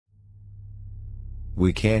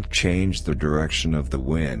We can't change the direction of the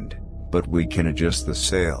wind, but we can adjust the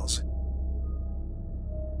sails.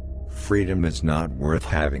 Freedom is not worth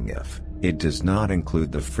having if it does not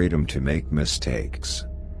include the freedom to make mistakes.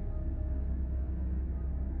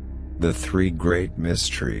 The three great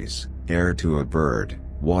mysteries: air to a bird,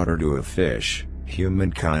 water to a fish,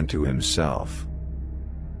 humankind to himself.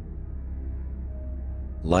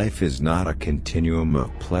 Life is not a continuum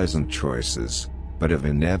of pleasant choices, but of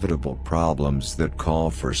inevitable problems that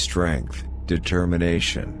call for strength,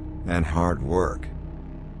 determination, and hard work.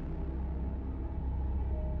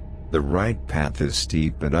 The right path is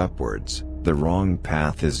steep and upwards, the wrong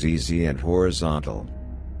path is easy and horizontal.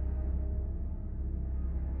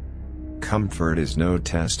 Comfort is no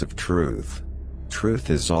test of truth. Truth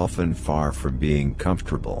is often far from being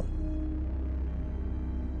comfortable.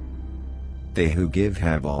 They who give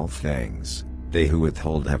have all things, they who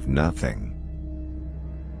withhold have nothing.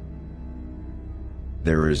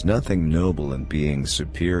 There is nothing noble in being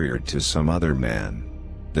superior to some other man.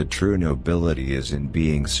 The true nobility is in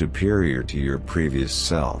being superior to your previous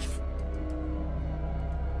self.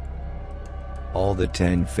 All the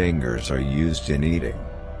 10 fingers are used in eating,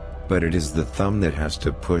 but it is the thumb that has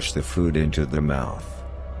to push the food into the mouth.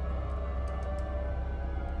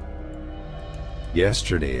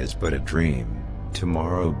 Yesterday is but a dream,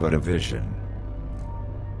 tomorrow but a vision.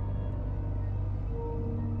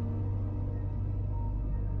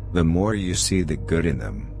 The more you see the good in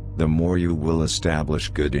them, the more you will establish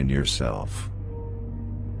good in yourself.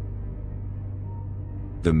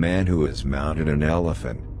 The man who has mounted an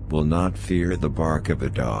elephant will not fear the bark of a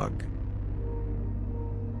dog.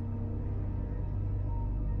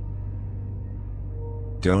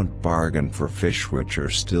 Don't bargain for fish which are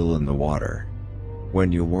still in the water.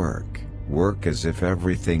 When you work, work as if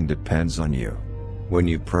everything depends on you. When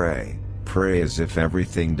you pray, pray as if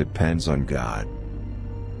everything depends on God.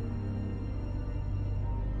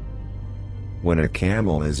 When a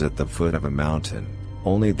camel is at the foot of a mountain,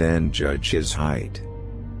 only then judge his height.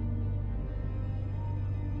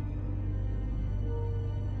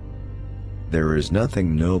 There is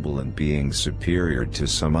nothing noble in being superior to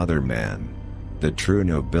some other man. The true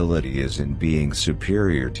nobility is in being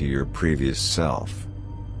superior to your previous self.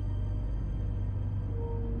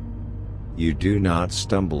 You do not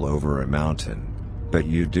stumble over a mountain, but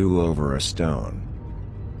you do over a stone.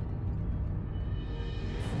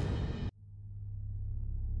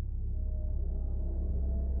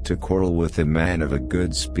 To quarrel with a man of a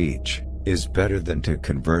good speech is better than to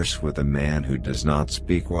converse with a man who does not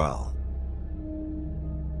speak well.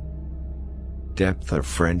 Depth of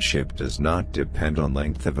friendship does not depend on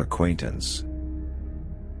length of acquaintance.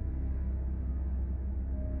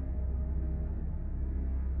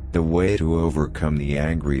 The way to overcome the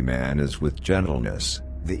angry man is with gentleness,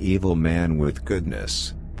 the evil man with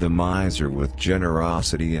goodness, the miser with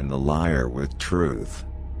generosity, and the liar with truth.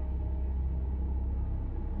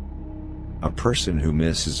 A person who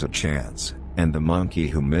misses a chance, and the monkey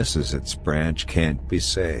who misses its branch can't be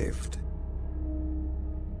saved.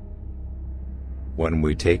 When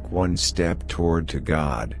we take one step toward to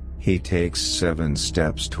God, He takes 7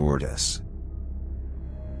 steps toward us.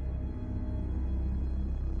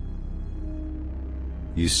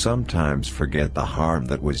 You sometimes forget the harm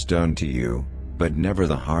that was done to you, but never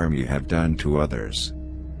the harm you have done to others.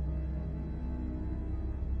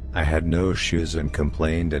 I had no shoes and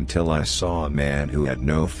complained until I saw a man who had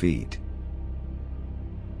no feet.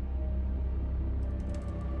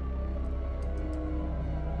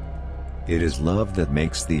 It is love that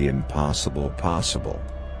makes the impossible possible.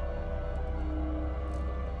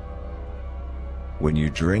 When you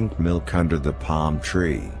drink milk under the palm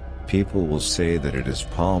tree, people will say that it is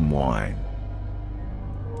palm wine.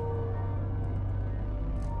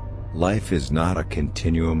 Life is not a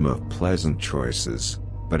continuum of pleasant choices,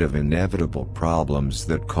 but of inevitable problems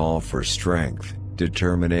that call for strength,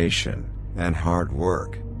 determination, and hard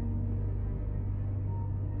work.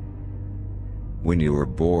 When you were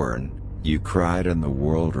born, you cried and the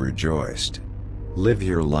world rejoiced. Live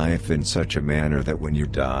your life in such a manner that when you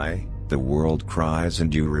die, the world cries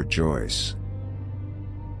and you rejoice.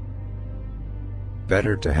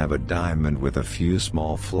 Better to have a diamond with a few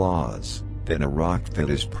small flaws, than a rock that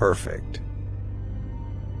is perfect.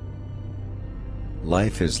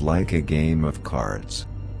 Life is like a game of cards.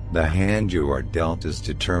 The hand you are dealt is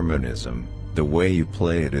determinism, the way you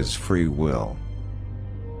play it is free will.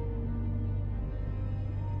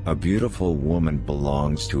 A beautiful woman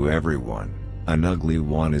belongs to everyone, an ugly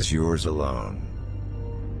one is yours alone.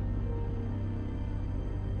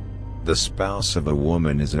 The spouse of a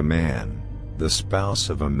woman is a man, the spouse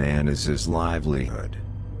of a man is his livelihood.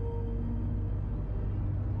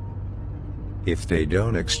 If they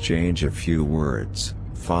don't exchange a few words,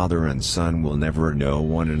 father and son will never know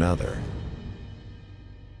one another.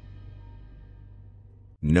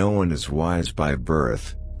 No one is wise by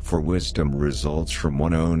birth, for wisdom results from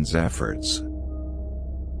one's own efforts.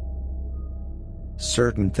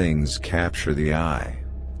 Certain things capture the eye,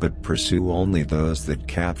 but pursue only those that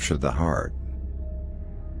capture the heart.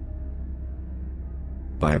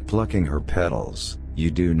 By plucking her petals,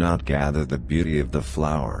 you do not gather the beauty of the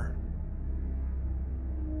flower.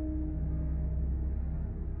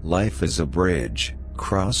 Life is a bridge,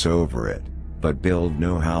 cross over it, but build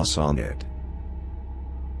no house on it.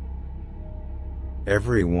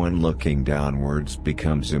 Everyone looking downwards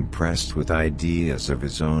becomes impressed with ideas of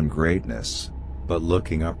his own greatness, but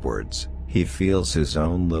looking upwards, he feels his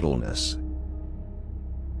own littleness.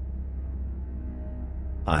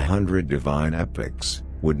 100 divine epics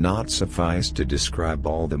would not suffice to describe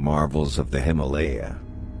all the marvels of the Himalaya.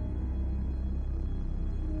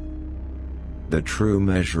 The true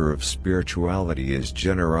measure of spirituality is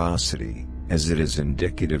generosity, as it is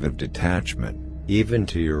indicative of detachment, even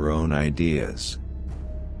to your own ideas.